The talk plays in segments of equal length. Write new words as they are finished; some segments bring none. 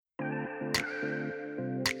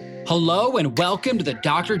Hello and welcome to the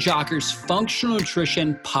Dr. Jocker's Functional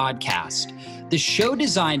Nutrition Podcast, the show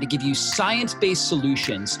designed to give you science-based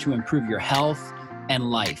solutions to improve your health and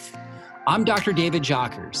life. I'm Dr. David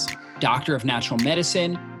Jockers, Doctor of Natural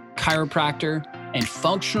Medicine, chiropractor, and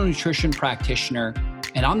functional nutrition practitioner,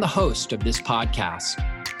 and I'm the host of this podcast.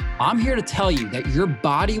 I'm here to tell you that your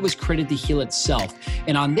body was created to heal itself,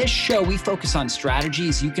 and on this show, we focus on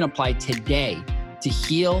strategies you can apply today to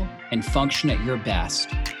heal and function at your best.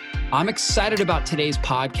 I'm excited about today's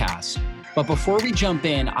podcast, but before we jump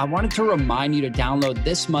in, I wanted to remind you to download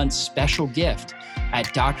this month's special gift at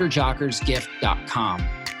drjockersgift.com.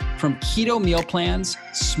 From keto meal plans,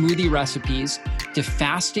 smoothie recipes, to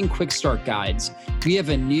fasting quick start guides, we have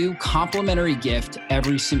a new complimentary gift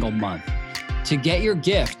every single month. To get your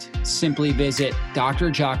gift, simply visit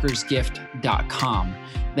drjockersgift.com.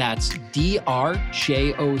 That's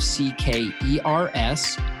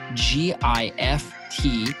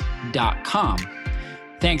drjockersgift.com.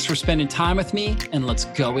 Thanks for spending time with me, and let's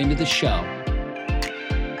go into the show.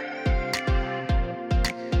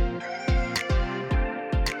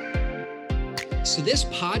 So this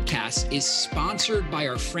podcast is sponsored by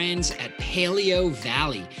our friends at Paleo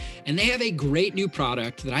Valley, and they have a great new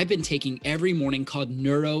product that I've been taking every morning called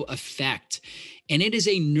Neuro Effect. And it is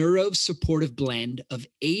a neuro-supportive blend of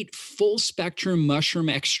 8 full-spectrum mushroom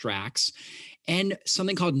extracts and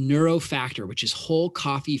something called NeuroFactor, which is whole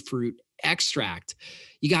coffee fruit extract.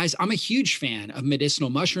 You guys, I'm a huge fan of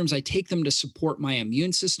medicinal mushrooms. I take them to support my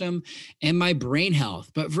immune system and my brain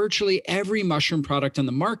health, but virtually every mushroom product on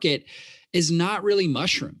the market is not really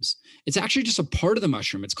mushrooms. It's actually just a part of the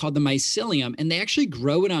mushroom. It's called the mycelium, and they actually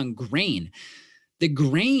grow it on grain. The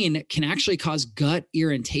grain can actually cause gut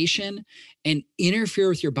irritation and interfere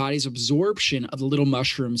with your body's absorption of the little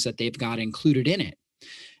mushrooms that they've got included in it.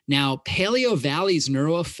 Now, Paleo Valley's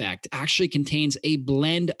Neuro Effect actually contains a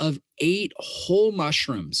blend of 8 whole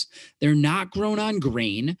mushrooms. They're not grown on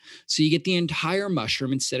grain, so you get the entire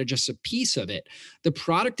mushroom instead of just a piece of it. The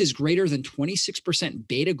product is greater than 26%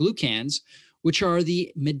 beta-glucans, which are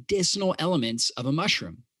the medicinal elements of a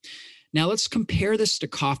mushroom. Now let's compare this to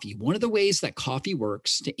coffee. One of the ways that coffee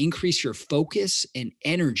works to increase your focus and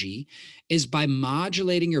energy is by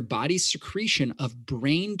modulating your body's secretion of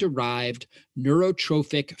brain-derived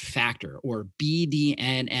neurotrophic factor, or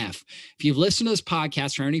BDNF. If you've listened to this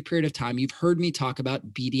podcast for any period of time, you've heard me talk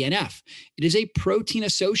about BDNF. It is a protein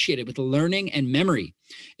associated with learning and memory.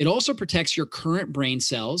 It also protects your current brain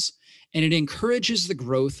cells, and it encourages the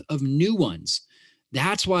growth of new ones.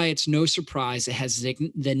 That's why it's no surprise it has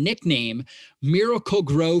the nickname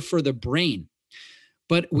Miracle-Gro for the brain.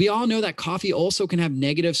 But we all know that coffee also can have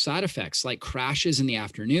negative side effects like crashes in the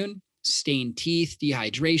afternoon, stained teeth,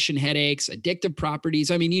 dehydration, headaches, addictive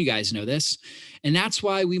properties. I mean, you guys know this. And that's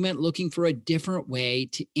why we went looking for a different way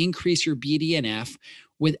to increase your BDNF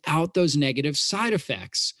without those negative side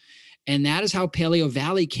effects. And that is how Paleo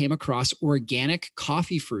Valley came across organic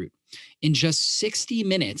coffee fruit. In just 60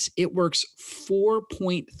 minutes, it works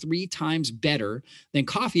 4.3 times better than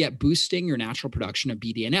coffee at boosting your natural production of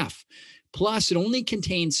BDNF. Plus, it only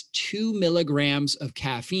contains 2 milligrams of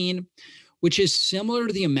caffeine, which is similar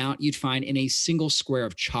to the amount you'd find in a single square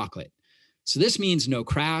of chocolate. So this means no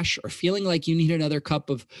crash or feeling like you need another cup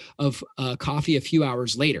of coffee a few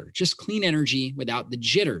hours later. Just clean energy without the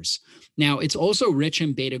jitters. Now, it's also rich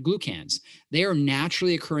in beta-glucans. They are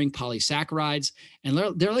naturally occurring polysaccharides, and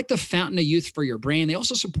they're like the fountain of youth for your brain. They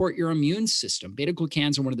also support your immune system.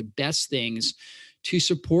 Beta-glucans are one of the best things to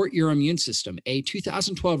support your immune system. A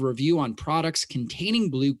 2012 review on products containing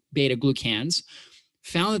beta-glucans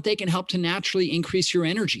found that they can help to naturally increase your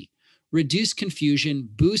energy, reduce confusion,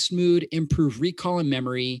 boost mood, improve recall and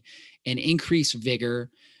memory, and increase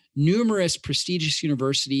vigor. Numerous prestigious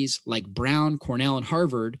universities like Brown, Cornell, and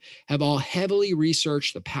Harvard have all heavily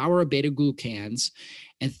researched the power of beta-glucans.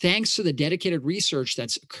 And thanks to the dedicated research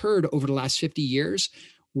that's occurred over the last 50 years,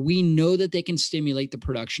 we know that they can stimulate the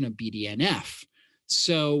production of BDNF.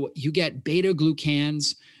 So you get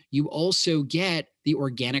beta-glucans. You also get the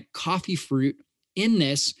organic coffee fruit in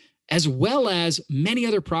this, as well as many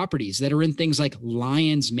other properties that are in things like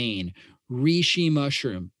lion's mane, reishi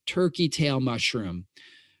mushroom, turkey tail mushroom,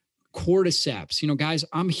 cordyceps. You know, guys,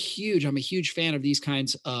 I'm a huge fan of these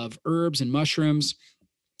kinds of herbs and mushrooms,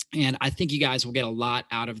 and I think you guys will get a lot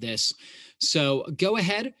out of this. So go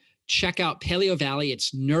ahead, check out Paleo Valley.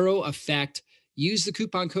 It's Neuro Effect. Use the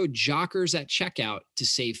coupon code JOCKERS at checkout to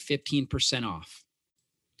save 15% off.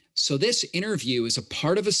 So this interview is a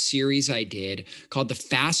part of a series I did called the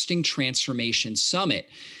Fasting Transformation Summit.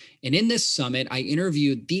 And in this summit, I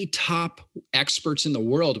interviewed the top experts in the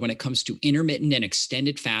world when it comes to intermittent and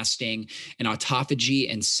extended fasting and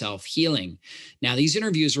autophagy and self-healing. Now, these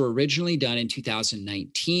interviews were originally done in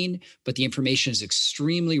 2019, but the information is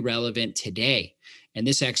extremely relevant today. And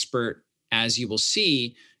this expert, as you will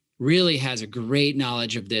see, really has a great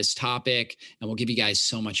knowledge of this topic and will give you guys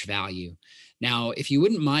so much value. Now, if you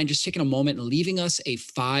wouldn't mind just taking a moment and leaving us a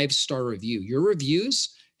 5-star review. Your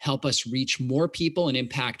reviews help us reach more people and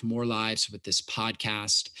impact more lives with this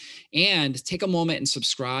podcast. And take a moment and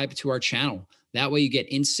subscribe to our channel. That way you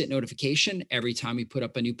get instant notification every time we put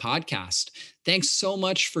up a new podcast. Thanks so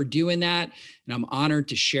much for doing that. And I'm honored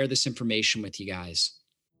to share this information with you guys.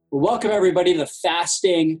 Well, welcome everybody to the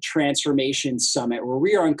Fasting Transformation Summit, where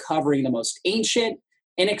we are uncovering the most ancient,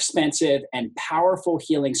 inexpensive, and powerful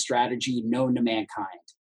healing strategy known to mankind: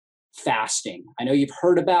 fasting. I know you've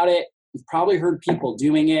heard about it. You've probably heard people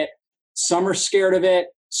doing it. Some are scared of it.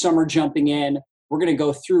 Some are jumping in. We're going to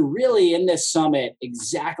go through really in this summit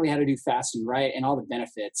exactly how to do fasting right and all the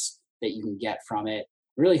benefits that you can get from it.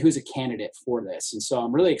 Really, who's a candidate for this? And so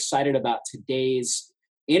I'm really excited about today's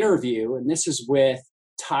interview. And this is with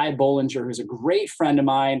Ty Bollinger, who's a great friend of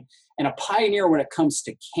mine and a pioneer when it comes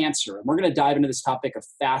to cancer. And we're going to dive into this topic of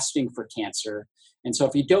fasting for cancer. And so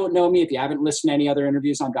if you don't know me, if you haven't listened to any other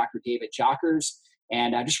interviews, I'm Dr. David Jockers.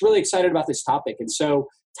 And I'm just really excited about this topic. And so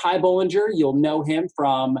Ty Bollinger, you'll know him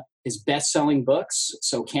from his best-selling books,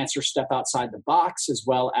 so Cancer Step Outside the Box, as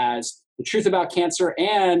well as The Truth About Cancer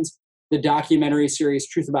and the documentary series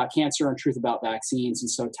Truth About Cancer and Truth About Vaccines. And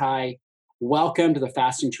so Ty, welcome to the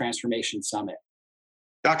Fasting Transformation Summit.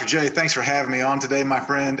 Dr. J, thanks for having me on today, my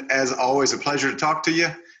friend. As always, a pleasure to talk to you.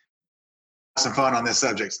 Some fun on this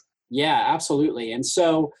subject. Yeah, absolutely. And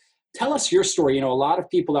so tell us your story. You know, a lot of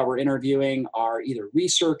people that we're interviewing are either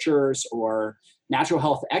researchers or natural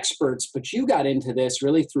health experts, but you got into this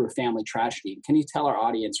really through a family tragedy. Can you tell our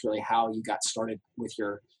audience really how you got started with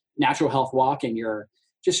your natural health walk and your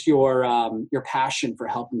passion for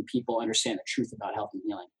helping people understand the truth about health and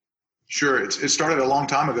healing? Sure. It started a long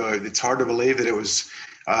time ago. It's hard to believe that it was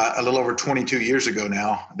a little over 22 years ago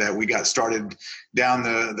now that we got started down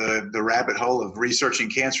the rabbit hole of researching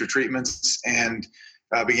cancer treatments and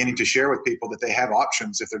beginning to share with people that they have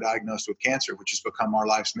options if they're diagnosed with cancer, which has become our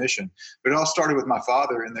life's mission. But it all started with my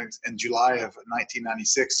father in July of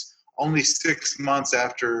 1996, only 6 months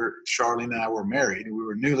after Charlene and I were married. We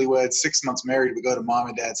were newlyweds, 6 months married. We go to mom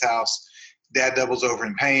and dad's house. Dad doubles over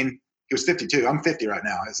in pain. He was 52. I'm 50 right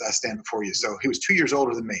now as I stand before you. So he was 2 years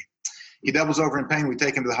older than me. He doubles over in pain. We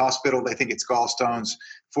take him to the hospital. They think it's gallstones.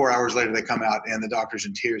 4 hours later, they come out and the doctor's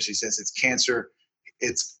in tears. He says it's cancer.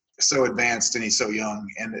 It's so advanced and he's so young.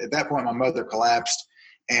 And at that point, my mother collapsed.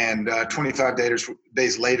 And 25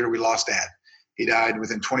 days later, we lost Dad. He died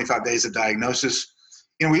within 25 days of diagnosis.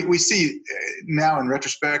 You know, we see now in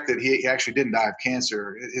retrospect that he actually didn't die of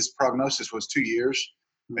cancer. His prognosis was 2 years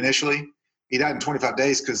initially. He died in 25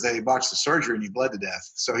 days because they botched the surgery and he bled to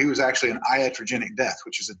death. So he was actually an iatrogenic death,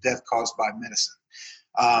 which is a death caused by medicine.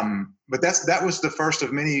 But that was the first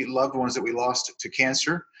of many loved ones that we lost to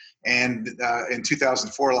cancer. And in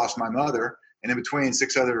 2004, I lost my mother, and in between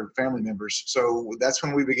 6 other family members. So that's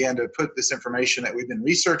when we began to put this information that we've been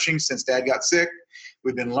researching since Dad got sick.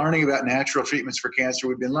 We've been learning about natural treatments for cancer.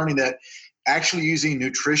 We've been learning that actually using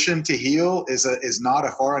nutrition to heal is not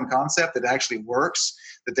a foreign concept, that actually works,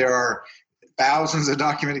 that there are thousands of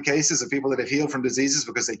documented cases of people that have healed from diseases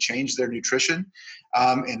because they changed their nutrition,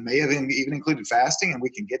 and may have even included fasting, and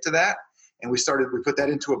we can get to that. And we put that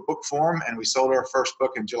into a book form, and we sold our first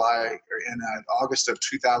book in August of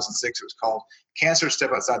 2006. It was called Cancer Step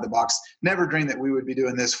Outside the Box. Never dreamed that we would be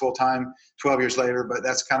doing this full time 12 years later, but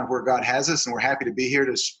that's kind of where God has us. And we're happy to be here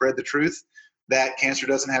to spread the truth that cancer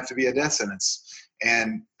doesn't have to be a death sentence.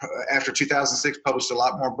 And after 2006, published a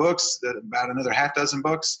lot more books, about another half dozen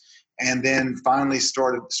books. And then finally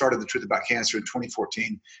started The Truth About Cancer in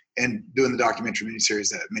 2014 and doing the documentary miniseries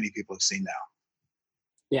that many people have seen now.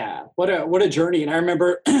 Yeah, what a journey. And I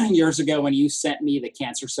remember years ago when you sent me the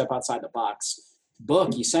Cancer Step Outside the Box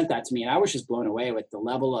book, you sent that to me, and I was just blown away with the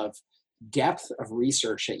level of depth of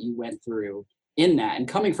research that you went through in that. And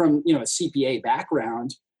coming from, a CPA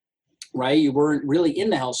background, right? You weren't really in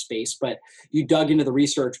the health space, but you dug into the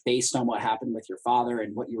research based on what happened with your father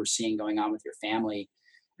and what you were seeing going on with your family.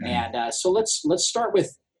 Mm-hmm. And so let's start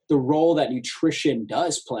with the role that nutrition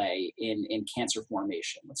does play in cancer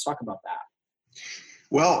formation. Let's talk about that.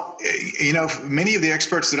 Well, many of the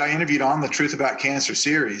experts that I interviewed on the Truth About Cancer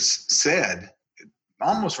series said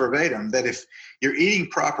almost verbatim that if you're eating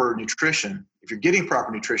proper nutrition, if you're getting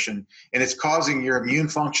proper nutrition and it's causing your immune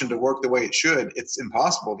function to work the way it should, it's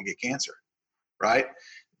impossible to get cancer, right?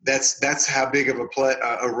 That's how big of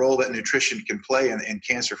a role that nutrition can play in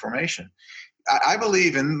cancer formation. I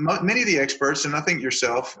believe, and many of the experts, and I think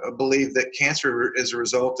yourself, believe that cancer is a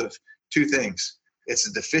result of two things. It's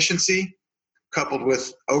a deficiency coupled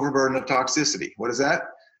with overburden of toxicity. What is that?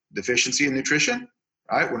 Deficiency in nutrition,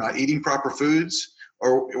 right? We're not eating proper foods,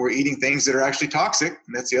 or we're eating things that are actually toxic.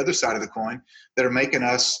 And that's the other side of the coin, that are making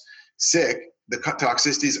us sick. The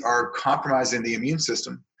toxicities are compromising the immune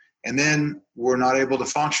system. And then we're not able to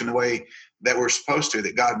function the way that we're supposed to,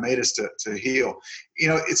 that God made us to heal.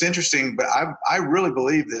 It's interesting, but I really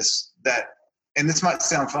believe this, and this might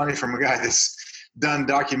sound funny from a guy that's done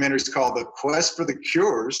documentaries called The Quest for the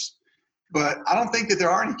Cures, but I don't think that there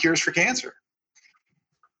are any cures for cancer.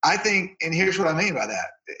 I think, and here's what I mean by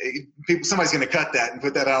that. Somebody's going to cut that and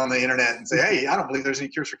put that out on the internet and say, hey, I don't believe there's any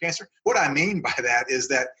cures for cancer. What I mean by that is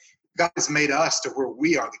that God has made us to where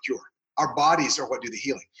we are the cure. Our bodies are what do the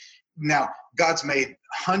healing. Now, God's made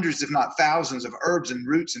hundreds, if not thousands, of herbs and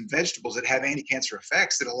roots and vegetables that have anti-cancer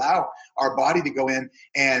effects that allow our body to go in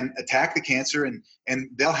and attack the cancer, and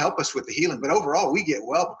they'll help us with the healing. But overall, we get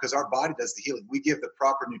well because our body does the healing. We give the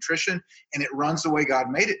proper nutrition, and it runs the way God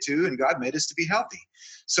made it to, and God made us to be healthy.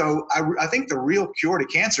 So I think the real cure to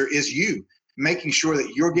cancer is you making sure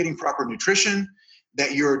that you're getting proper nutrition,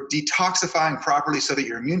 that you're detoxifying properly so that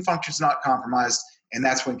your immune function is not compromised, and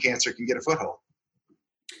that's when cancer can get a foothold.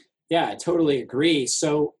 Yeah, I totally agree.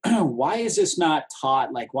 So why is this not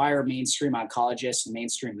taught? Like, why are mainstream oncologists and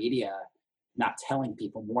mainstream media not telling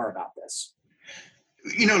people more about this?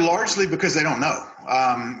 Largely because they don't know.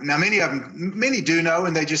 Now, many do know,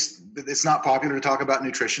 and it's not popular to talk about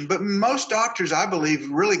nutrition, but most doctors, I believe,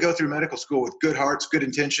 really go through medical school with good hearts, good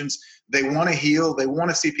intentions. They want to heal. They want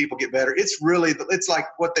to see people get better. It's like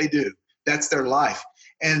what they do. That's their life.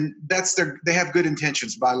 And they have good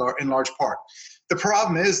intentions in large part. The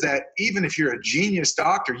problem is that even if you're a genius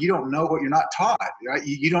doctor, you don't know what you're not taught, right?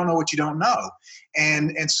 You don't know what you don't know.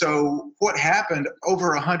 And so what happened over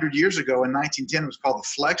 100 years ago in 1910 was called the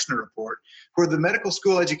Flexner Report, where the medical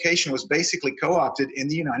school education was basically co-opted in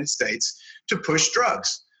the United States to push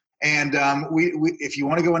drugs. And we if you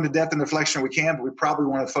want to go into depth in the Flexner, we can, but we probably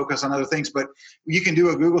want to focus on other things. But you can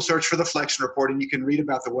do a Google search for the Flexner Report, and you can read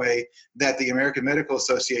about the way that the American Medical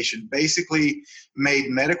Association basically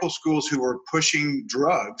made medical schools who were pushing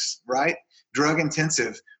drugs, right, drug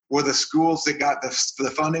intensive, were the schools that got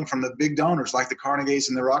the funding from the big donors like the Carnegies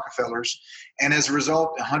and the Rockefellers. And as a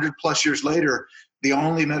result, 100 plus years later, the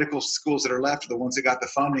only medical schools that are left are the ones that got the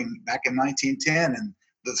funding back in 1910. And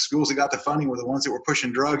the schools that got the funding were the ones that were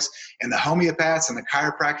pushing drugs, and the homeopaths and the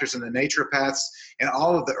chiropractors and the naturopaths and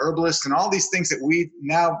all of the herbalists and all these things that we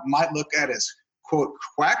now might look at as, quote,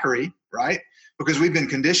 quackery, right? Because we've been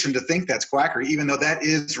conditioned to think that's quackery, even though that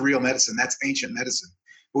is real medicine. That's ancient medicine.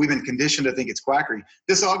 But we've been conditioned to think it's quackery.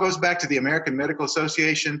 This all goes back to the American Medical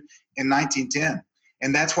Association in 1910.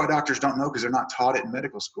 And that's why doctors don't know, because they're not taught it in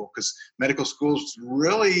medical school. Because medical schools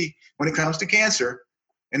really, when it comes to cancer,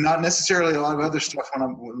 and not necessarily a lot of other stuff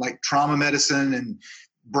like trauma medicine and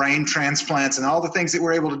brain transplants and all the things that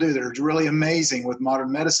we're able to do that are really amazing with modern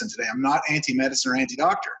medicine today. I'm not anti-medicine or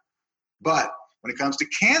anti-doctor. But when it comes to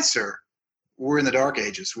cancer, we're in the dark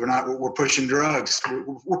ages. We're pushing drugs.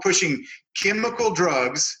 We're pushing chemical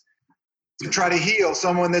drugs to try to heal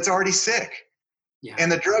someone that's already sick. Yeah. And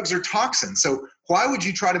the drugs are toxins. So why would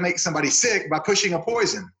you try to make somebody sick by pushing a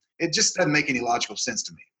poison? It just doesn't make any logical sense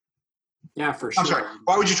to me. Yeah, for sure. I'm sorry.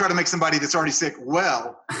 Why would you try to make somebody that's already sick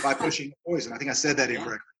well by pushing poison? I think I said that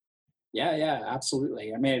incorrectly. Yeah,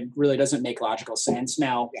 absolutely. I mean, it really doesn't make logical sense.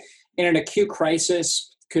 Now, in an acute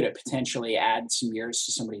crisis, could it potentially add some years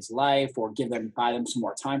to somebody's life or buy them some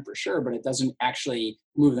more time? For sure, but it doesn't actually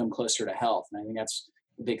move them closer to health. And I think that's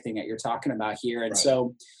the big thing that you're talking about here. And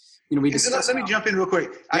so, we discussed. Let me jump in real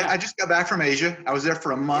quick. Yeah. I just got back from Asia. I was there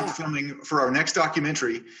for a month filming for our next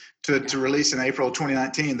documentary to release in April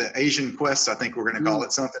 2019, the Asian Quest, I think we're going to call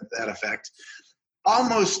it, something to that effect.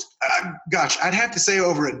 Almost, I'd have to say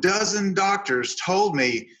over a dozen doctors told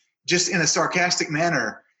me, just in a sarcastic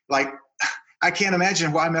manner, like, I can't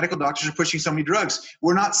imagine why medical doctors are pushing so many drugs.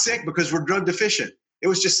 We're not sick because we're drug deficient. It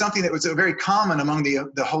was just something that was very common among the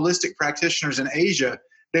holistic practitioners in Asia.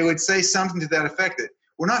 They would say something to that effect, that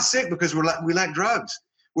we're not sick because we lack drugs.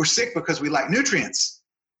 We're sick because we lack nutrients.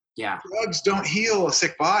 Yeah. Drugs don't heal a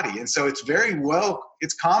sick body. And so it's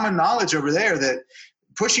it's common knowledge over there that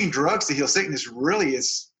pushing drugs to heal sickness really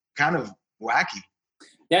is kind of wacky.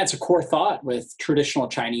 Yeah, it's a core thought with traditional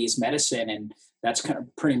Chinese medicine, and that's kind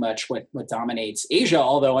of pretty much what dominates Asia,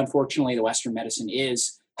 although unfortunately the Western medicine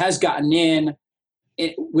has gotten in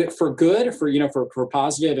for good, for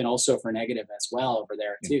positive, and also for negative as well over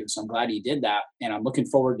there too. So I'm glad you did that, and I'm looking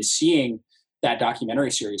forward to seeing that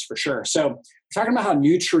documentary series for sure. So we're talking about how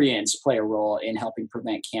nutrients play a role in helping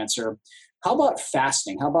prevent cancer. How about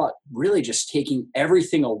fasting? How about really just taking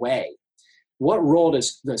everything away? What role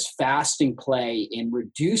does fasting play in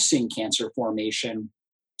reducing cancer formation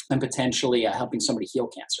and potentially helping somebody heal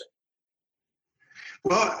cancer?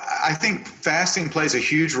 Well, I think fasting plays a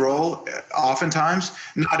huge role. Oftentimes,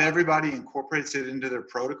 not everybody incorporates it into their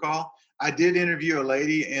protocol. I did interview a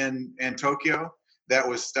lady in Tokyo that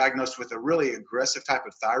was diagnosed with a really aggressive type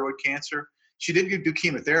of thyroid cancer. She did do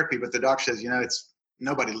chemotherapy, but the doctor says,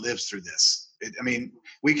 nobody lives through this.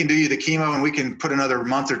 We can do you the chemo and we can put another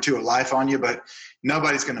month or two of life on you, but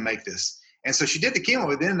nobody's going to make this. And so she did the chemo,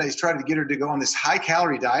 but then they tried to get her to go on this high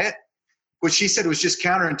calorie diet, which she said was just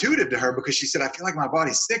counterintuitive to her, because she said, I feel like my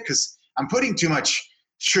body's sick because I'm putting too much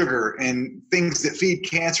sugar and things that feed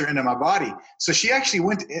cancer into my body. So she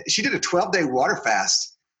actually she did a 12-day water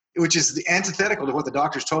fast, which is the antithetical to what the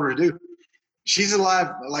doctors told her to do. She's alive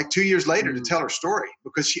like 2 years later to tell her story,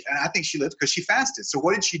 and I think she lived because she fasted. So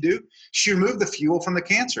what did she do? She removed the fuel from the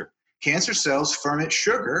cancer. Cancer cells ferment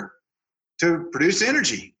sugar to produce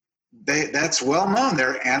energy. That's well known.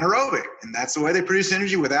 They're anaerobic, and that's the way they produce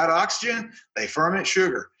energy. Without oxygen, they ferment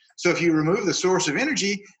sugar. So if you remove the source of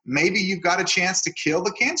energy, maybe you've got a chance to kill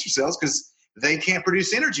the cancer cells because they can't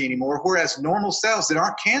produce energy anymore, whereas normal cells that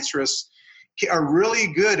aren't cancerous are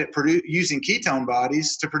really good at using ketone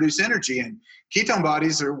bodies to produce energy. And ketone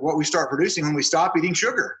bodies are what we start producing when we stop eating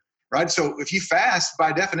sugar, right? So if you fast,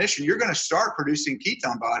 by definition, you're going to start producing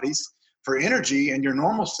ketone bodies for energy, and your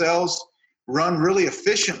normal cells run really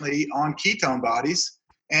efficiently on ketone bodies,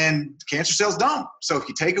 and cancer cells don't. So if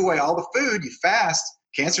you take away all the food, you fast,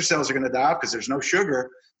 cancer cells are going to die because there's no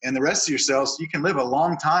sugar, and the rest of your cells, you can live a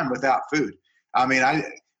long time without food.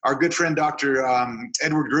 Our good friend, Dr.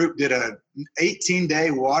 Edward Group, did a 18-day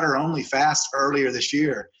water-only fast earlier this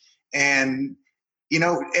year. And,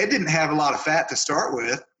 Ed didn't have a lot of fat to start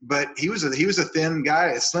with, but he was a thin guy,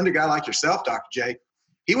 a slender guy like yourself, Dr. J.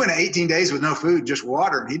 He went 18 days with no food, just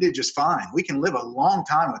water, and he did just fine. We can live a long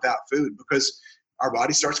time without food because our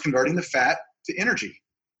body starts converting the fat to energy.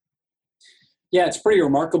 Yeah, it's pretty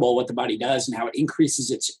remarkable what the body does and how it increases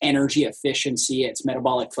its energy efficiency, its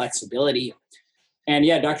metabolic flexibility. And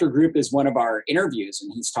yeah, Dr. Group is one of our interviews,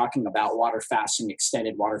 and he's talking about water fasting,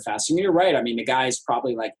 extended water fasting. And you're right. The guy's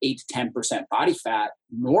probably like 8 to 10% body fat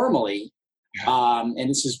normally. Yeah. And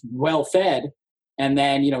this is well fed. And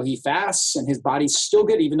then, he fasts and his body's still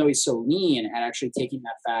good, even though he's so lean, at actually taking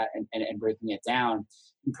that fat and breaking it down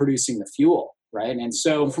and producing the fuel, right? And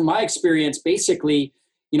so from my experience, basically,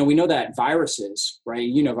 we know that viruses, right?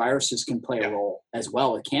 Viruses can play a role as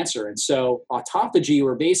well with cancer. And so autophagy,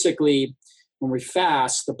 where basically when we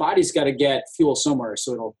fast, the body's got to get fuel somewhere.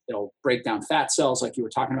 So it'll break down fat cells, like you were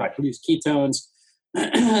talking about, produce ketones,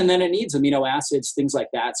 and then it needs amino acids, things like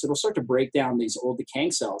that. So it'll start to break down these old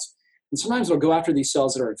decaying cells. And sometimes it'll go after these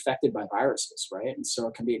cells that are infected by viruses, right? And so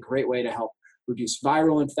it can be a great way to help reduce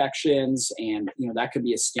viral infections. And, that could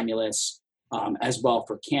be a stimulus as well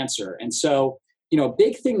for cancer. And so, a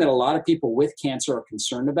big thing that a lot of people with cancer are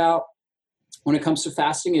concerned about when it comes to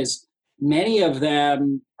fasting is many of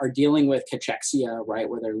them are dealing with cachexia, right?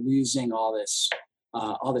 Where they're losing all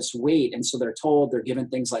this weight. And so they're given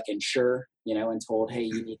things like Ensure, and told, hey,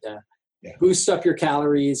 you need to boost up your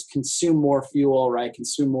calories, consume more fuel, right?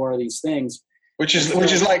 Consume more of these things. Which is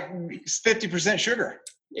like 50% sugar.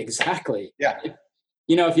 Exactly. Yeah.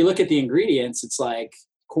 If you look at the ingredients, it's like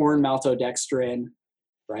corn maltodextrin,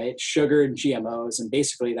 right? Sugar and GMOs. And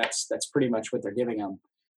basically that's pretty much what they're giving them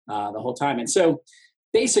the whole time. And so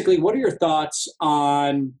basically, what are your thoughts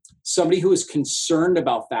on somebody who is concerned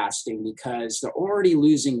about fasting because they're already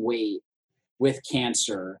losing weight with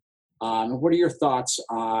cancer? What are your thoughts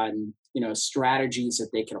on, strategies that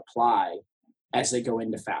they can apply as they go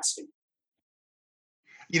into fasting?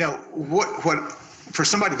 What for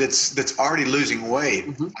somebody that's already losing weight,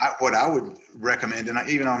 what I would recommend, and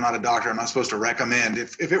even though I'm not a doctor, I'm not supposed to recommend.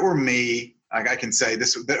 If it were me, I can say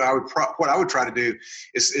this. What I would try to do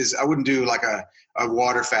is I wouldn't do like a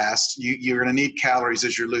water fast. You're going to need calories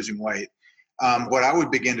as you're losing weight. What I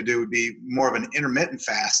would begin to do would be more of an intermittent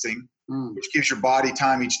fasting, which gives your body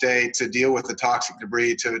time each day to deal with the toxic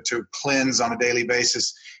debris, to cleanse on a daily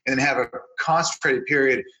basis, and then have a concentrated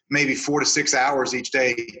period, maybe 4 to 6 hours each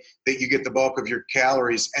day, that you get the bulk of your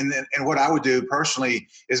calories. And what I would do personally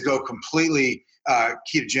is go completely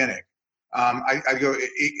ketogenic. I go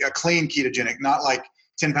a clean ketogenic, not like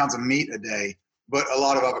 10 pounds of meat a day. but a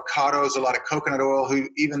lot of avocados, a lot of coconut oil, who,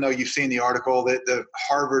 even though you've seen the article that the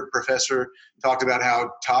Harvard professor talked about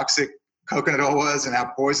how toxic coconut oil was and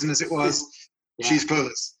how poisonous it was, yeah. She's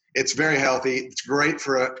clueless. It's very healthy. It's great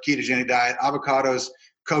for a ketogenic diet. Avocados,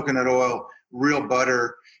 coconut oil, real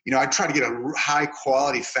butter. I try to get a high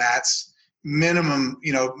quality fats, minimum,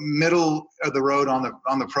 middle of the road on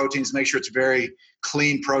the proteins, make sure it's very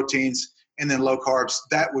clean proteins, and then low carbs.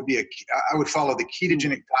 That would be I would follow the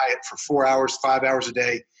ketogenic diet for 4 hours, 5 hours a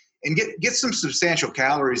day, and get some substantial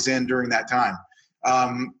calories in during that time.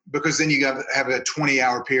 Because then you have a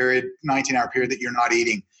 20-hour period, 19-hour period that you're not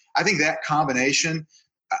eating. I think that combination,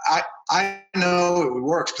 I know it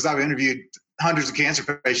works because I've interviewed hundreds of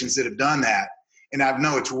cancer patients that have done that, and I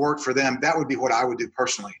know it's worked for them. That would be what I would do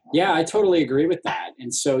personally. Yeah, I totally agree with that.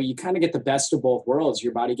 And so you kind of get the best of both worlds.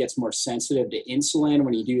 Your body gets more sensitive to insulin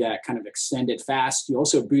when you do that kind of extended fast. You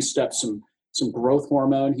also boost up some growth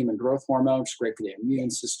hormone, human growth hormone, which is great for the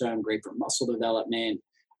immune system, great for muscle development,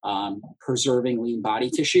 preserving lean body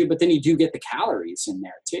tissue. But then you do get the calories in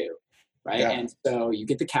there too, right? Yeah. And so you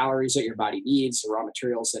get the calories that your body needs, the raw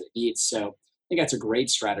materials that it needs. So I think that's a great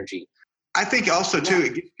strategy. I think also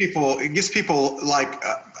too, it gives people like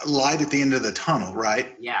light at the end of the tunnel,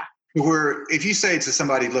 right? Yeah. Where if you say to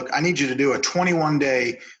somebody, look, I need you to do a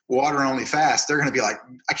 21-day water only fast, they're going to be like,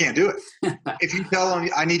 I can't do it. If you tell them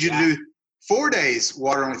I need you to do 4 days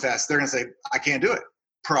water only fast, they're going to say, I can't do it.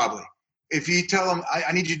 Probably. If you tell them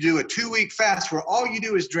I need you to do a 2-week fast where all you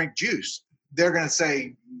do is drink juice, they're going to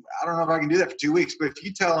say, I don't know if I can do that for 2 weeks. But if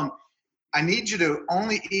you tell them I need you to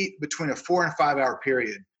only eat between a 4 and 5 hour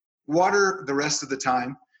period, water the rest of the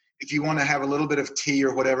time. If you want to have a little bit of tea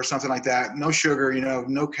or whatever, something like that, no sugar,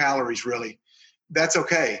 no calories really, that's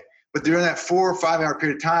okay. But during that 4 or 5 hour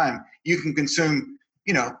period of time, you can consume,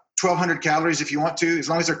 1,200 calories if you want to, as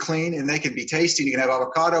long as they're clean and they can be tasty. You can have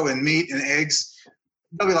avocado and meat and eggs.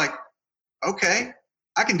 They'll be like, okay,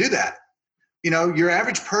 I can do that. Your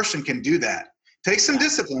average person can do that. Takes some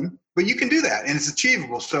discipline, but you can do that, and it's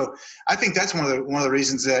achievable. So I think that's one of the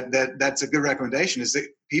reasons that's a good recommendation, is that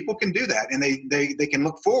people can do that, and they can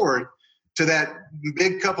look forward to that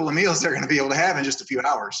big couple of meals they're going to be able to have in just a few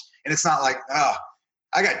hours. And it's not like,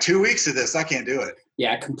 I got 2 weeks of this, I can't do it.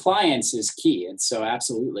 Yeah, compliance is key, and so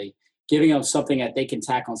absolutely giving them something that they can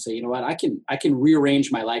tackle and say, you know what, I can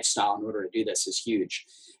rearrange my lifestyle in order to do this is huge.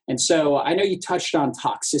 And so I know you touched on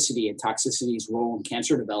toxicity and toxicity's role in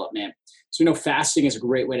cancer development. So fasting is a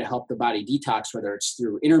great way to help the body detox, whether it's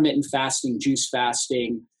through intermittent fasting, juice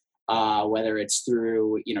fasting, whether it's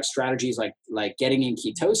through strategies like getting in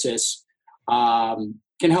ketosis,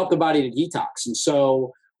 can help the body to detox. And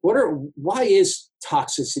so why is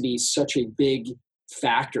toxicity such a big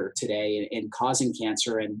factor today in causing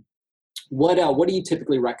cancer? And what do you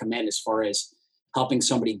typically recommend as far as helping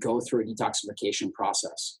somebody go through a detoxification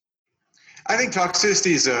process? I think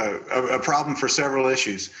toxicity is a problem for several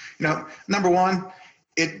issues. Number one,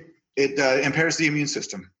 it impairs the immune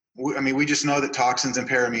system. We just know that toxins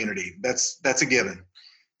impair immunity. That's a given.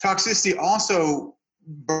 Toxicity also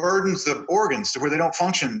burdens the organs to where they don't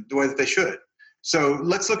function the way that they should. So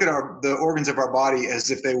let's look at the organs of our body as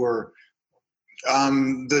if they were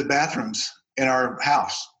the bathrooms in our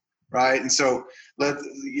house, right? And so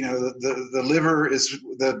the liver is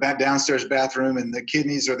the downstairs bathroom, and the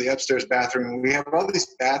kidneys are the upstairs bathroom. And we have all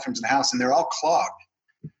these bathrooms in the house, and they're all clogged,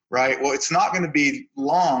 right? Well, it's not going to be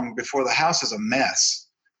long before the house is a mess,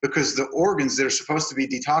 because the organs that are supposed to be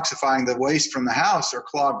detoxifying the waste from the house are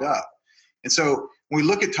clogged up. And so when we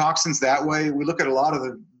look at toxins that way, we look at a lot of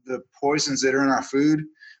the poisons that are in our food,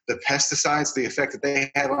 the pesticides, the effect that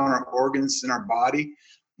they have on our organs in our body.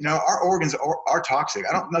 Our organs are toxic.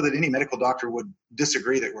 I don't know that any medical doctor would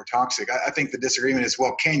disagree that we're toxic. I think the disagreement is,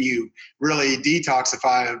 well, can you really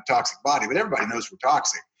detoxify a toxic body? But everybody knows we're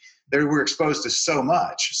toxic. We're exposed to so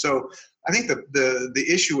much. So I think the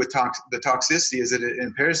issue with the toxicity is that it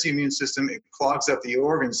impairs the immune system, it clogs up the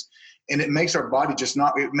organs, and it makes our body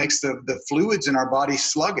it makes the fluids in our body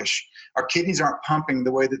sluggish. Our kidneys aren't pumping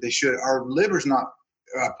the way that they should. Our liver's not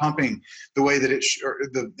pumping the way that it should, or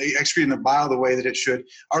excreting the bile the way that it should.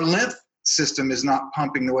 Our lymph system is not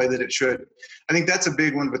pumping the way that it should. I think that's a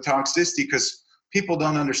big one with toxicity, because people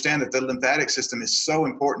don't understand that the lymphatic system is so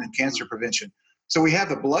important in cancer prevention. So we have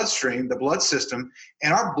the bloodstream, the blood system,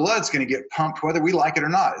 and our blood's going to get pumped whether we like it or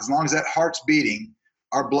not. As long as that heart's beating,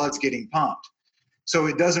 our blood's getting pumped. So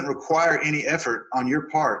it doesn't require any effort on your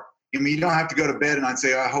part. You don't have to go to bed and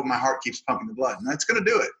say, I hope my heart keeps pumping the blood. And that's going to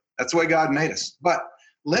do it. That's the way God made us. But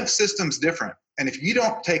lymph system's different. And if you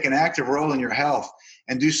don't take an active role in your health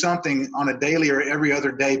and do something on a daily or every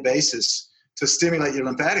other day basis to stimulate your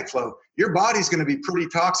lymphatic flow, your body's going to be pretty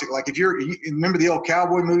toxic. Like if you remember the old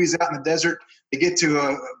cowboy movies out in the desert, they get to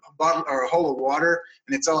a bottle or a hole of water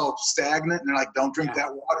and it's all stagnant and they're like, don't drink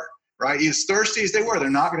that water, right? As thirsty as they were, they're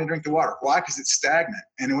not going to drink the water. Why? Because it's stagnant.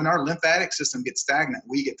 And when our lymphatic system gets stagnant,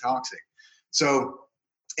 we get toxic. So,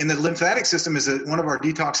 and the lymphatic system is one of our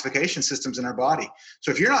detoxification systems in our body.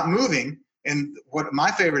 So if you're not moving, and what my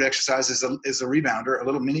favorite exercise is a rebounder, a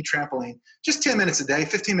little mini trampoline, just 10 minutes a day,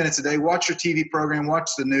 15 minutes a day, watch your TV program, watch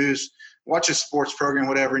the news, watch a sports program,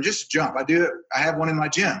 whatever, and just jump. I have one in my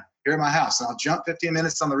gym here at my house, and I'll jump 15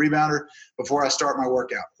 minutes on the rebounder before I start my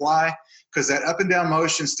workout. Why? Because that up and down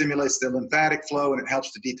motion stimulates the lymphatic flow and it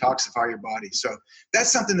helps to detoxify your body. So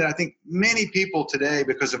that's something that I think many people today,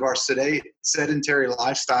 because of our sedentary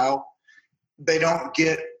lifestyle, they don't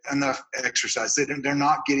get enough exercise. They're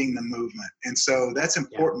not getting the movement. And so that's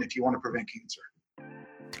important if you want to prevent cancer.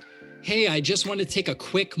 Hey, I just want to take a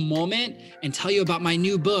quick moment and tell you about my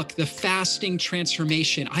new book, The Fasting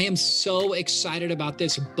Transformation. I am so excited about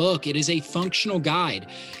this book. It is a functional guide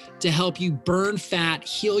to help you burn fat,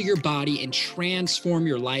 heal your body, and transform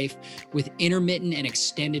your life with intermittent and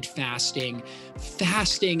extended fasting.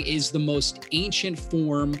 Fasting is the most ancient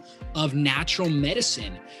form of natural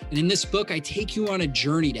medicine. And in this book, I take you on a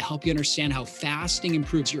journey to help you understand how fasting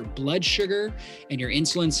improves your blood sugar and your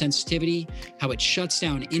insulin sensitivity, how it shuts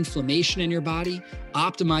down inflammation in your body,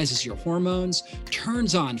 optimizes your hormones,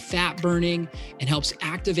 turns on fat burning, and helps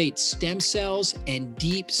activate stem cells and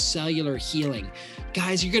deep cellular healing.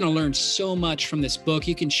 Guys, you're going to learn so much from this book.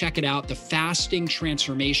 You can check it out, The Fasting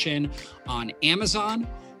Transformation, on Amazon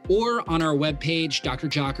or on our webpage,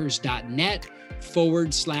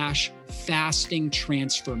 drjockers.net/fasting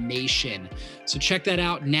transformation. So check that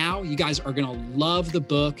out now. You guys are going to love the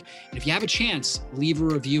book. And if you have a chance, leave a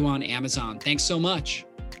review on Amazon. Thanks so much.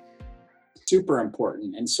 Super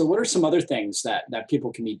important. And so what are some other things that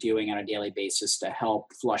people can be doing on a daily basis to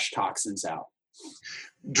help flush toxins out?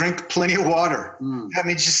 Drink plenty of water. I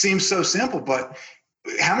mean, it just seems so simple, but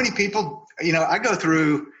how many people, I go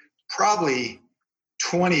through probably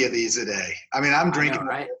 20 of these a day. I mean, I'm drinking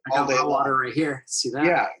all day water right here. See that?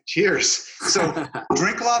 Yeah. Cheers. So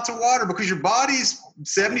drink lots of water because your body's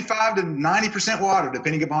 75 to 90% water,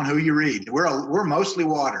 depending upon who you read. We're mostly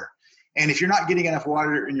water. And if you're not getting enough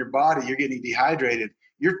water in your body, you're getting dehydrated.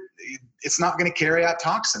 It's not going to carry out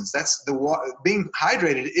toxins. Being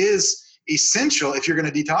hydrated is essential if you're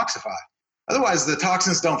going to detoxify. Otherwise, the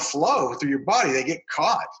toxins don't flow through your body. They get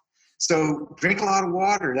caught. So drink a lot of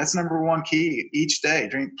water. That's number one key each day.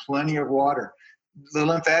 Drink plenty of water. The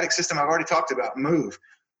lymphatic system I've already talked about, move.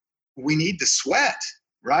 We need to sweat,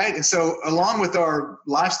 right? And so along with our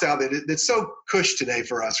lifestyle that's so cush today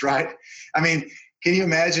for us, right? I mean, can you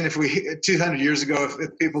imagine if 200 years ago,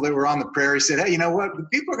 if people that were on the prairie said, hey, you know what?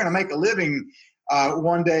 People are going to make a living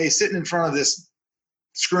one day sitting in front of this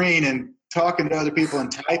screen and talking to other people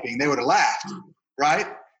and typing, they would have laughed, right?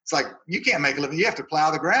 It's like, you can't make a living. You have to plow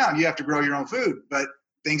the ground. You have to grow your own food. But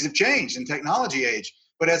things have changed in technology age.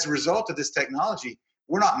 But as a result of this technology,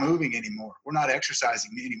 we're not moving anymore. We're not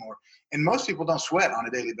exercising anymore. And most people don't sweat on a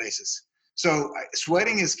daily basis. So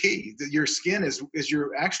sweating is key. Your skin is your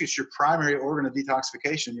primary organ of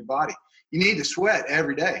detoxification in your body. You need to sweat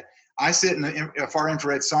every day. I sit in a far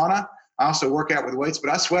infrared sauna. I also work out with weights, but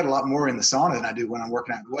I sweat a lot more in the sauna than I do when I'm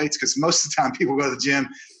working out with weights, because most of the time people go to the gym,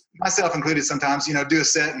 myself included sometimes, do a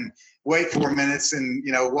set and wait 4 minutes and,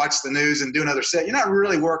 watch the news and do another set. You're not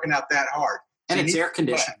really working out that hard. And it's air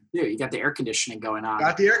conditioning too. You got the air conditioning going on.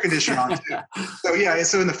 Got the air conditioning on too. So yeah,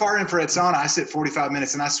 so in the far infrared sauna, I sit 45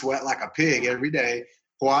 minutes and I sweat like a pig every day.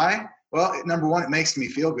 Why? Well, number one, it makes me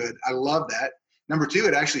feel good. I love that. Number two,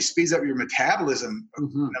 it actually speeds up your metabolism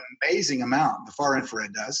an amazing amount. The far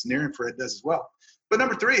infrared does, near infrared does as well. But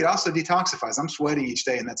number three, it also detoxifies. I'm sweating each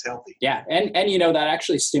day and that's healthy. Yeah, and that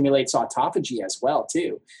actually stimulates autophagy as well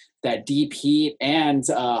too. That deep heat and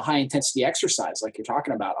high intensity exercise, like you're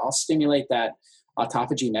talking about, all stimulate that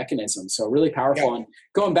autophagy mechanism. So really powerful. Yeah. And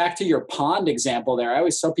going back to your pond example there, I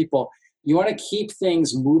always tell people, you want to keep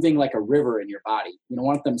things moving like a river in your body. You don't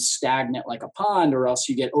want them stagnant like a pond, or else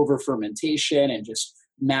you get over fermentation and just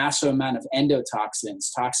massive amount of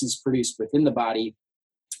endotoxins, toxins produced within the body,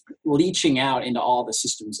 leaching out into all the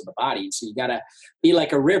systems of the body. So you got to be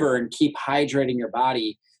like a river and keep hydrating your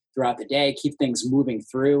body throughout the day, keep things moving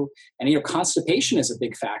through. And, constipation is a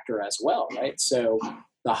big factor as well, right? So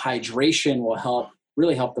the hydration will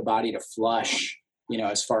really help the body to flush,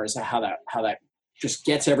 as far as how that just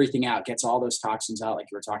gets everything out, gets all those toxins out like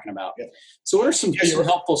you were talking about. Yeah. So what are some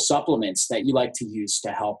helpful supplements that you like to use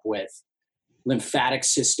to help with lymphatic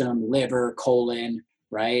system, liver, colon,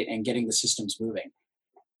 right? And getting the systems moving?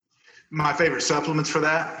 My favorite supplements for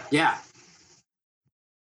that? Yeah.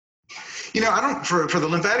 I don't, for the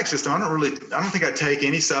lymphatic system, I don't think I take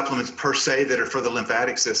any supplements per se that are for the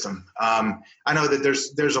lymphatic system. I know that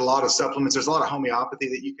there's a lot of supplements. There's a lot of homeopathy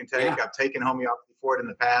that you can take. Yeah. I've taken homeopathy for it in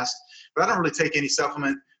the past, but I don't really take any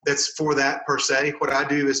supplement that's for that per se. What I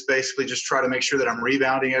do is basically just try to make sure that I'm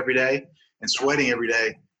rebounding every day and sweating every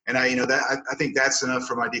day. And I think that's enough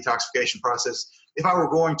for my detoxification process. If I were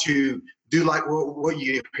going to do like what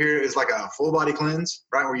you hear is like a full body cleanse,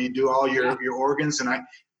 right? Where you do all your organs, and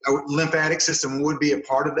lymphatic system would be a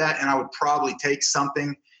part of that, and I would probably take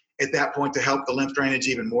something at that point to help the lymph drainage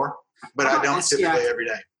even more, but I don't typically every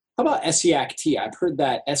day. How about SCIAC T? I've heard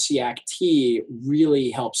that SCIAC T really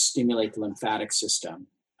helps stimulate the lymphatic system.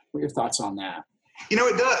 What are your thoughts on that?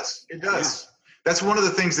 It does. Yeah. That's one of the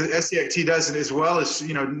things that SCIAC T does, and as well as,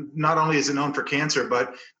 not only is it known for cancer,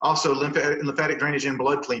 but also lymphatic drainage and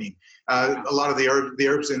blood cleaning. A lot of the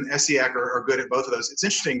herbs in SCIAC are good at both of those. It's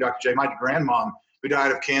interesting, Dr. J, my grandmom, who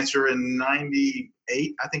died of cancer in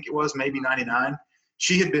 98, I think it was, maybe 99.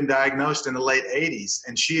 She had been diagnosed in the late 80s,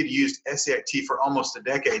 and she had used SCIAC T for almost a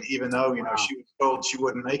decade, even though, wow, she was told she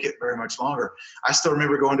wouldn't make it very much longer. I still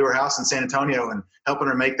remember going to her house in San Antonio and helping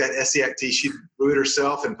her make that SCIAC T. She brewed it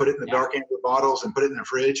herself and put it in the dark amber bottles and put it in the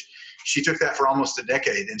fridge. She took that for almost a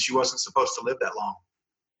decade, and she wasn't supposed to live that long.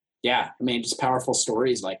 Yeah, just powerful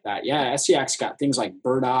stories like that. Yeah, SCIAC's got things like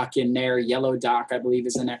burdock in there, yellow dock, I believe,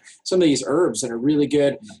 is in there. Some of these herbs that are really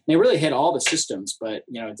good. They really hit all the systems, but,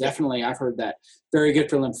 definitely I've heard that very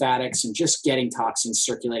good for lymphatics and just getting toxins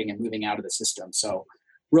circulating and moving out of the system. So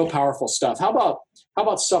real powerful stuff. How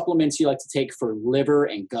about supplements you like to take for liver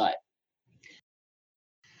and gut?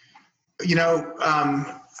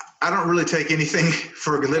 I don't really take anything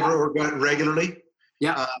for liver or gut regularly.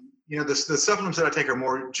 Yeah. The supplements that I take are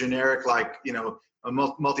more generic, like, a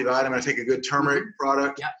multivitamin. I take a good turmeric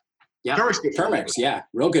product. Yeah. Turmeric's good. Turmeric's,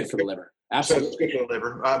 real good for the liver. Absolutely. So it's good for the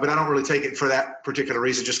liver. But I don't really take it for that particular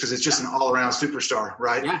reason, just because it's just an all-around superstar,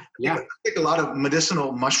 right? Yeah. I take a lot of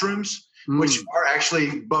medicinal mushrooms, which are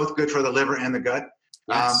actually both good for the liver and the gut.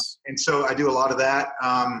 Yes. And so I do a lot of that.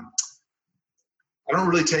 I don't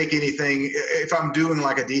really take anything. If I'm doing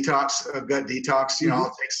like a detox, a gut detox,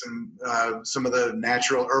 I'll take some of the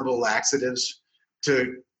natural herbal laxatives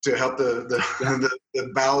to help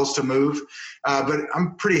the bowels to move. But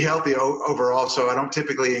I'm pretty healthy overall, so I don't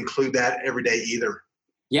typically include that every day either.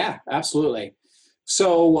 Yeah, absolutely.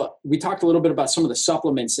 So we talked a little bit about some of the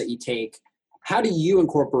supplements that you take. How do you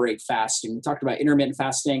incorporate fasting? We talked about intermittent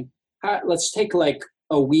fasting. Let's take like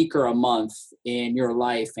a week or a month in your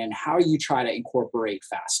life and how you try to incorporate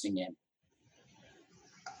fasting in.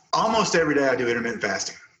 Almost every day I do intermittent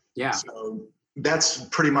fasting. Yeah. So that's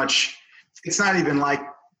pretty much, it's not even like,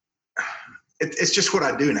 it's just what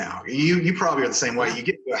I do now. You probably are the same way. You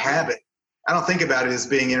get into a habit. I don't think about it as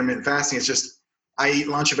being intermittent fasting. It's just, I eat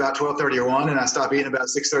lunch about 12:30 or 1 and I stop eating about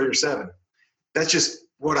 6:30 or 7. That's just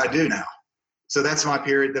what I do now. So that's my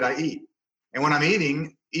period that I eat. And when I'm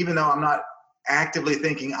eating, even though I'm not actively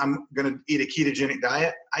thinking I'm going to eat a ketogenic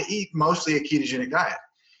diet, I eat mostly a ketogenic diet.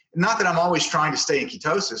 Not that I'm always trying to stay in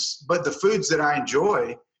ketosis, but the foods that I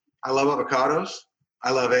enjoy, I love avocados,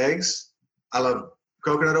 I love eggs, I love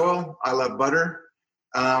coconut oil, I love butter,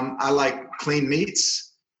 I like clean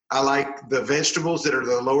meats, I like the vegetables that are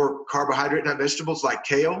the lower carbohydrate vegetables like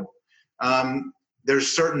kale.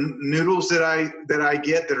 There's certain noodles that I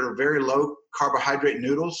get that are very low carbohydrate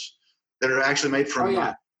noodles that are actually made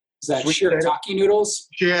from is that shirataki noodles?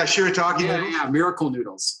 Yeah, shirataki noodles. Yeah, miracle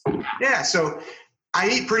noodles. Yeah, so I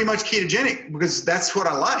eat pretty much ketogenic because that's what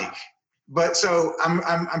I like. But so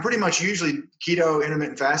I'm pretty much usually keto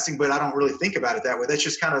intermittent fasting, but I don't really think about it that way. That's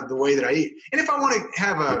just kind of the way that I eat. And if I want to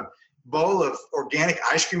have a bowl of organic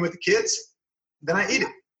ice cream with the kids, then I eat it.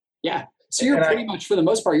 Yeah. So you're pretty much, for the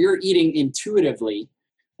most part, you're eating intuitively,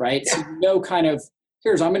 right? Yeah. So kind of,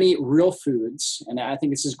 I'm going to eat real foods. And I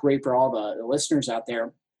think this is great for all the listeners out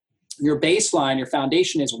there. Your baseline, your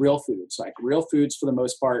foundation is real foods, like real foods for the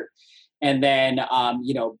most part. And then,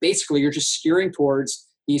 basically you're just steering towards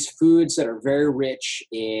these foods that are very rich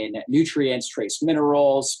in nutrients, trace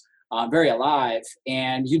minerals, very alive.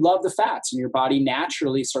 And you love the fats, and your body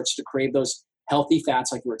naturally starts to crave those healthy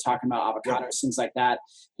fats, like we were talking about, avocados, things like that.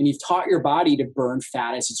 And you've taught your body to burn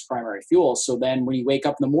fat as its primary fuel. So then when you wake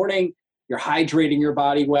up in the morning, you're hydrating your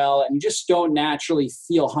body well, and you just don't naturally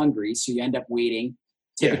feel hungry. So you end up waiting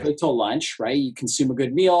typically till lunch, right? You consume a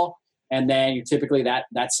good meal, and then you typically that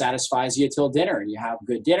satisfies you till dinner, and you have a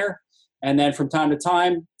good dinner. And then from time to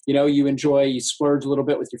time, you splurge a little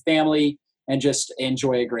bit with your family and just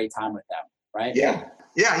enjoy a great time with them, right? Yeah.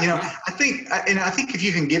 Yeah, I think if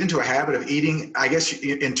you can get into a habit of eating, I guess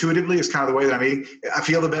intuitively is kind of the way that I'm eating. I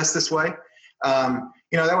feel the best this way. That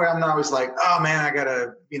way I'm not always like, oh man, I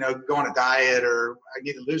gotta, go on a diet, or I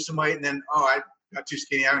need to lose some weight, and then, oh, I got too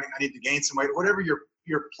skinny, I need to gain some weight. Whatever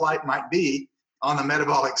your plight might be on the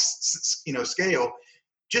metabolic, scale,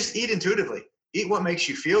 just eat intuitively. Eat what makes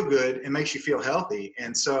you feel good and makes you feel healthy.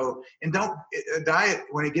 And don't a diet,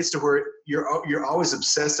 when it gets to where you're always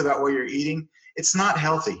obsessed about what you're eating, it's not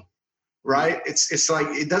healthy, right? It's like,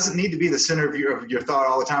 it doesn't need to be the center of your thought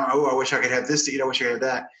all the time. Oh, I wish I could have this to eat. I wish I could have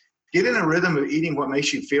that. Get in a rhythm of eating what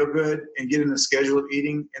makes you feel good, and get in a schedule of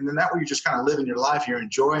eating. And then that way you're just kind of living your life. You're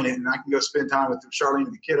enjoying it. And I can go spend time with Charlene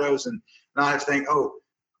and the kiddos and not have to think, oh,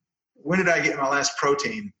 when did I get my last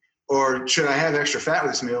protein? Or should I have extra fat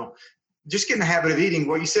with this meal? Just get in the habit of eating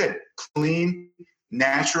what you said, clean,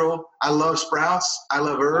 natural. I love sprouts. I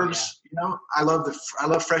love herbs. Yeah. I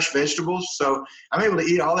love fresh vegetables. So I'm able to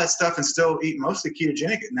eat all that stuff and still eat mostly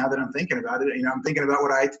ketogenic now that I'm thinking about it. I'm thinking about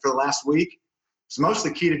what I ate for the last week. It's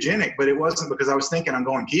mostly ketogenic, but it wasn't because I was thinking I'm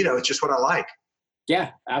going keto. It's just what I like. Yeah,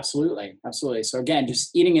 absolutely. Absolutely. So again,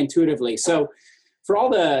 just eating intuitively. So for all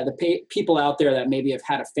the people out there that maybe have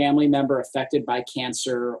had a family member affected by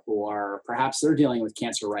cancer, or perhaps they're dealing with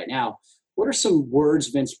cancer right now, what are some words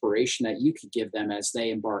of inspiration that you could give them as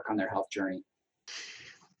they embark on their health journey?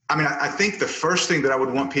 I think the first thing that I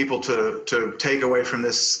would want people to take away from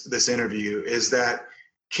this interview is that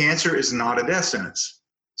cancer is not a death sentence.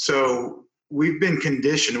 So we've been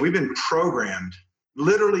conditioned, we've been programmed,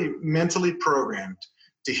 literally mentally programmed,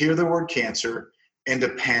 to hear the word cancer and to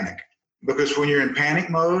panic. Because when you're in panic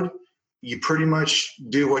mode, you pretty much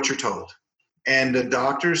do what you're told. And the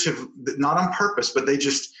doctors have, not on purpose, but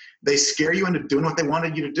they scare you into doing what they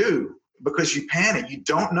wanted you to do because you panic. You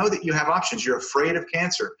don't know that you have options. You're afraid of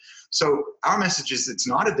cancer. So our message is, it's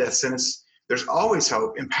not a death sentence. There's always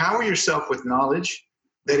hope. Empower yourself with knowledge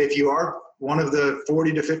that if you are one of the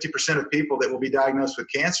 40 to 50% of people that will be diagnosed with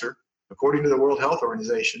cancer, according to the World Health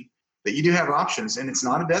Organization, that you do have options, and it's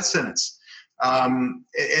not a death sentence. And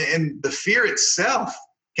the fear itself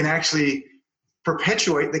can actually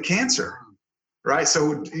perpetuate the cancer, right?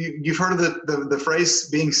 So you've heard of the phrase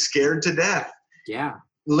being scared to death. Yeah.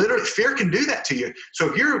 Literally, fear can do that to you.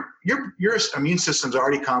 So if your immune system's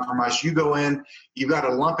already compromised, you go in, you've got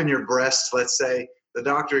a lump in your breast, let's say, the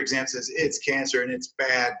doctor examines says it's cancer and it's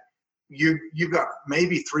bad. You've got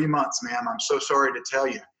maybe 3 months, ma'am. I'm so sorry to tell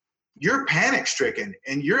you. You're panic stricken,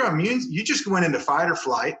 and you just went into fight or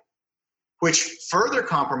flight, which further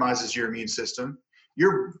compromises your immune system.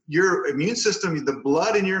 Your immune system, the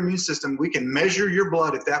blood in your immune system, we can measure your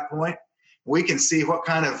blood at that point. We can see what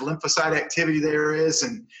kind of lymphocyte activity there is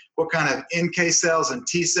and what kind of NK cells and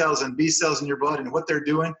T cells and B cells in your blood and what they're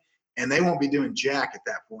doing, and they won't be doing jack at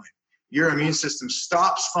that point. Your immune system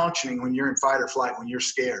stops functioning when you're in fight or flight, when you're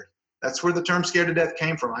scared. That's where the term scared to death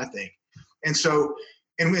came from, I think. And so,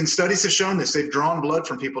 and studies have shown this. They've drawn blood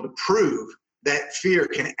from people to prove that fear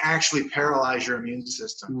can actually paralyze your immune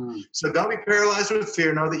system. So don't be paralyzed with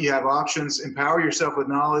fear. Know that you have options. Empower yourself with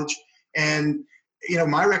knowledge. And,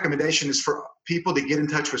 my recommendation is for people to get in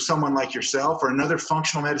touch with someone like yourself or another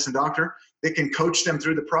functional medicine doctor that can coach them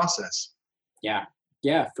through the process. Yeah,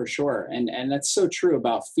 for sure. And that's so true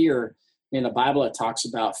about fear. In the Bible, it talks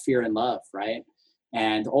about fear and love, right?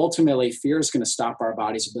 And ultimately, fear is going to stop our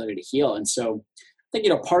body's ability to heal. And so I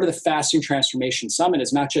think, part of the Fasting Transformation Summit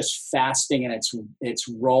is not just fasting and its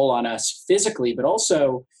role on us physically, but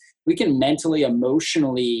also we can mentally,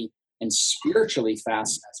 emotionally, and spiritually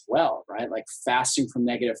fast as well, right? Like fasting from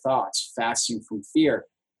negative thoughts, fasting from fear.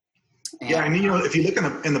 And if you look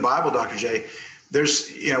in the Bible, Dr. J, there's,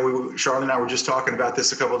 Charlotte and I were just talking about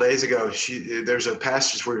this a couple of days ago. There's a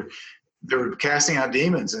passage where they're casting out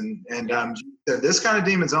demons, and this kind of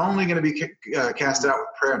demon's only going to be cast out with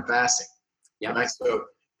prayer and fasting. Yeah. Right? So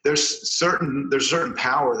there's certain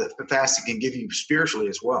power that fasting can give you spiritually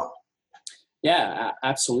as well. Yeah,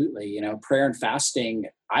 absolutely. Prayer and fasting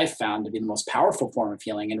I've found to be the most powerful form of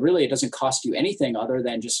healing, and really it doesn't cost you anything other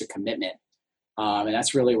than just a commitment. And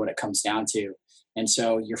that's really what it comes down to. And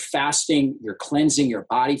so you're fasting, you're cleansing your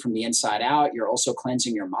body from the inside out. You're also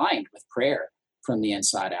cleansing your mind with prayer from the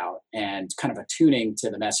inside out and kind of attuning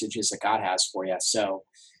to the messages that God has for you. So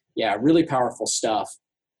yeah, really powerful stuff.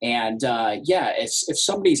 And if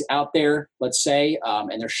somebody's out there, let's say,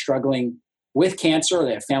 and they're struggling with cancer, or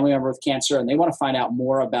they have a family member with cancer, and they want to find out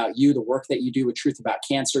more about you, the work that you do with Truth About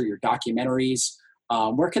Cancer, your documentaries,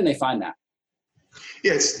 where can they find that?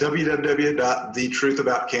 Yeah, it's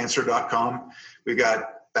www.thetruthaboutcancer.com. We've got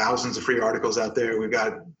thousands of free articles out there. We've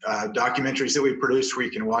got documentaries that we produce where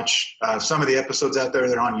you can watch some of the episodes out there.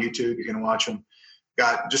 They're on YouTube. You can watch them.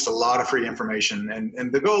 got just a lot of free information.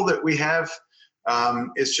 And the goal that we have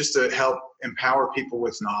is just to help empower people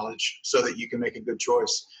with knowledge so that you can make a good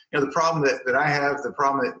choice. You know, the problem that I have, the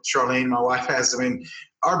problem that Charlene, my wife, has, I mean,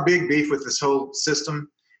 our big beef with this whole system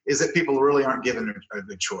is that people really aren't given a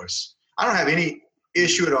good choice. I don't have any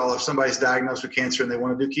issue at all if somebody's diagnosed with cancer and they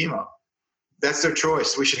want to do chemo. That's their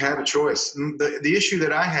choice. We should have a choice. The issue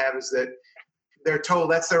that I have is that they're told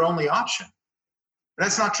that's their only option.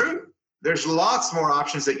 That's not true. There's lots more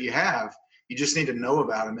options that you have. You just need to know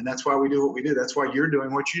about them. And that's why we do what we do. That's why you're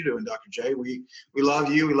doing what you're doing, Dr. J. We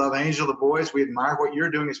love you. We love Angel, the boys. We admire what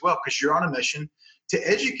you're doing as well, because you're on a mission to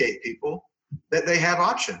educate people that they have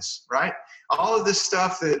options, right? All of this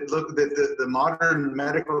stuff that the modern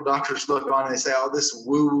medical doctors look on and they say, oh, this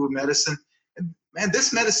woo-woo medicine. Man,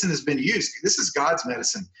 this medicine has been used. This is God's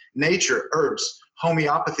medicine. Nature, herbs,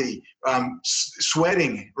 homeopathy,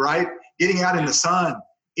 sweating, right? Getting out in the sun,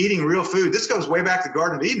 eating real food. This goes way back to the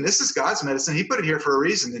Garden of Eden. This is God's medicine. He put it here for a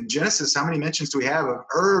reason. In Genesis, how many mentions do we have of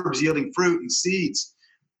herbs yielding fruit and seeds?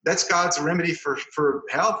 That's God's remedy for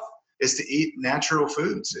health, is to eat natural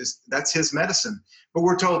foods. That's his medicine. But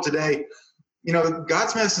we're told today, you know,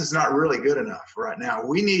 God's medicine is not really good enough right now.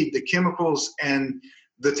 We need the chemicals and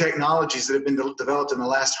the technologies that have been developed in the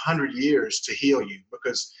last 100 years to heal you,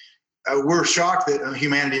 because we're shocked that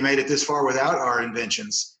humanity made it this far without our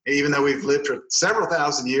inventions, even though we've lived for several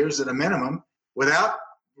thousand years at a minimum without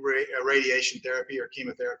radiation therapy or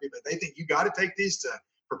chemotherapy. But they think you got to take these to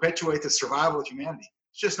perpetuate the survival of humanity.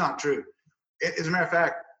 It's just not true. As a matter of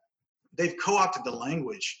fact, they've co-opted the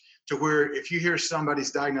language to where if you hear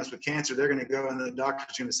somebody's diagnosed with cancer, they're going to go and the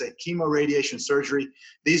doctor's going to say chemo, radiation, surgery.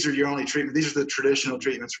 These are your only treatment. These are the traditional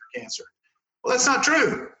treatments for cancer. Well, that's not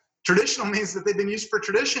true. Traditional means that they've been used for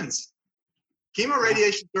traditions. Chemo,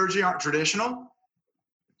 radiation, surgery aren't traditional.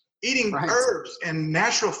 Eating herbs and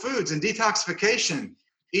natural foods and detoxification,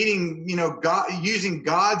 eating, using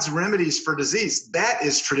God's remedies for disease, that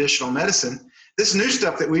is traditional medicine. This new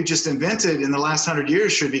stuff that we've just invented in the last 100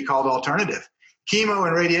 years should be called alternative. Chemo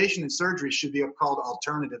and radiation and surgery should be called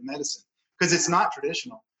alternative medicine, because it's not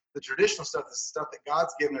traditional. The traditional stuff is stuff that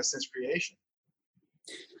God's given us since creation.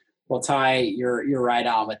 Well, Ty, you're right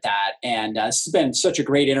on with that. And this has been such a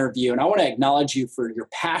great interview. And I want to acknowledge you for your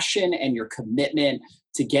passion and your commitment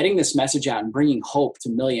to getting this message out and bringing hope to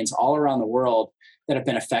millions all around the world that have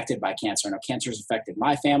been affected by cancer. I know cancer has affected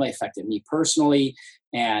my family, affected me personally,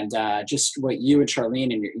 and just what you and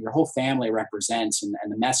Charlene and your whole family represents, and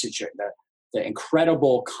the message, the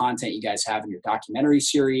incredible content you guys have in your documentary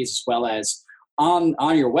series, as well as on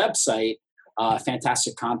your website.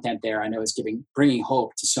 Fantastic content there. I know is bringing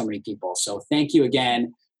hope to so many people. So thank you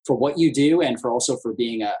again for what you do, and for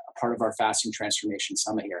being a part of our Fasting Transformation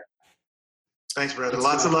Summit here. Thanks, brother.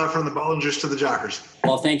 Lots of love from the Bollingers to the Jockers.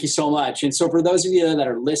 Well, thank you so much. And so for those of you that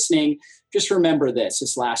are listening, just remember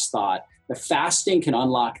this last thought. The fasting can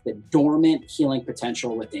unlock the dormant healing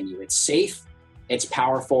potential within you. It's safe, it's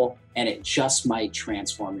powerful, and it just might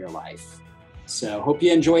transform your life. So hope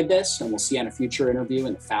you enjoyed this, and we'll see you on a future interview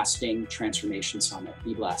in the Fasting Transformation Summit.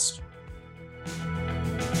 Be blessed.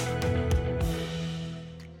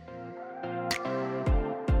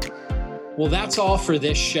 Well, that's all for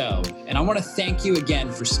this show. And I want to thank you again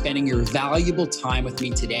for spending your valuable time with me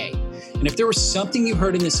today. And if there was something you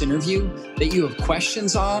heard in this interview that you have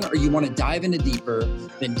questions on, or you want to dive into deeper,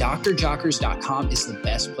 then drjockers.com is the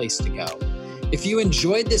best place to go. If you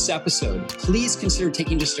enjoyed this episode, please consider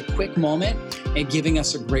taking just a quick moment and giving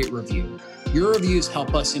us a great review. Your reviews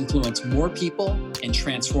help us influence more people and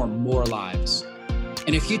transform more lives.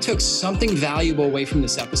 And if you took something valuable away from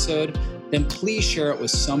this episode, then please share it with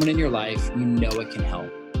someone in your life you know it can help.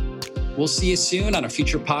 We'll see you soon on a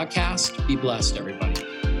future podcast. Be blessed, everybody.